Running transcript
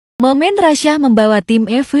Momen Rasyah membawa tim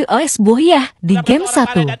Evos Booyah di game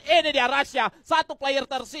 1. Dan ini dia Rasyah, satu player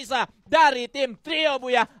tersisa dari tim trio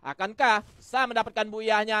booyah. Akankah bisa mendapatkan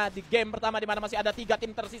booyahnya di game pertama di mana masih ada 3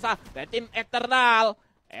 tim tersisa dari tim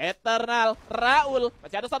Eternal, Raul.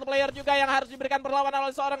 Masih ada satu player juga yang harus diberikan perlawanan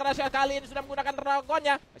oleh seorang Rasyah. Kali ini sudah menggunakan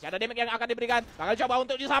dragonnya. Masih ada damage yang akan diberikan. Bakal coba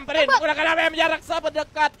untuk disamperin. Menggunakan APM jarak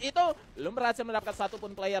sedekat itu. Belum berhasil mendapatkan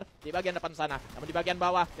satupun player di bagian depan sana. Namun di bagian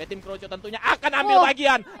bawah, dari tim Kroco tentunya akan ambil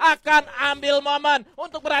bagian. Akan ambil momen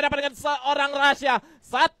untuk berhadapan dengan seorang Rasyah.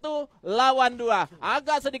 1 lawan 2.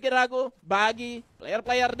 Agak sedikit ragu bagi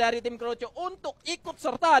player-player dari tim Kroco untuk ikut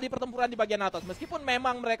serta di pertempuran di bagian atas. Meskipun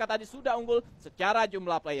memang mereka tadi sudah unggul secara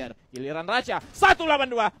jumlah player. Giliran Rasyah 1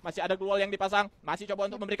 lawan 2. Masih ada global yang dipasang. Masih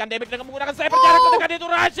coba untuk memberikan damage dengan menggunakan sniper jarak terdekat itu.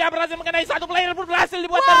 Rasyah berhasil mengenai satu player pun berhasil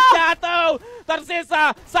dibuat terjatuh. Tersisa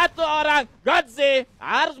 1 orang. Godzi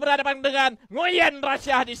harus berhadapan dengan Nguyen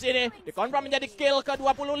Rasyah di sini. Dikonfirm menjadi kill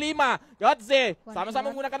ke-25. Godzi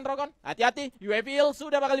sama-sama menggunakan dragon. Hati-hati, UAV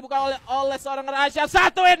sudah bakal dibuka oleh seorang Rasyah.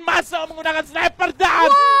 Satu in masuk menggunakan sniper dan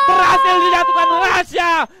berhasil dijatuhkan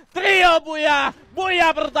Rasyah. Trio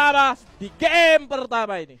booyah pertama di game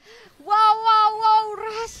pertama ini. Wow,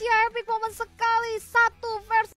 Rasyah epic moment sekali. 1 versus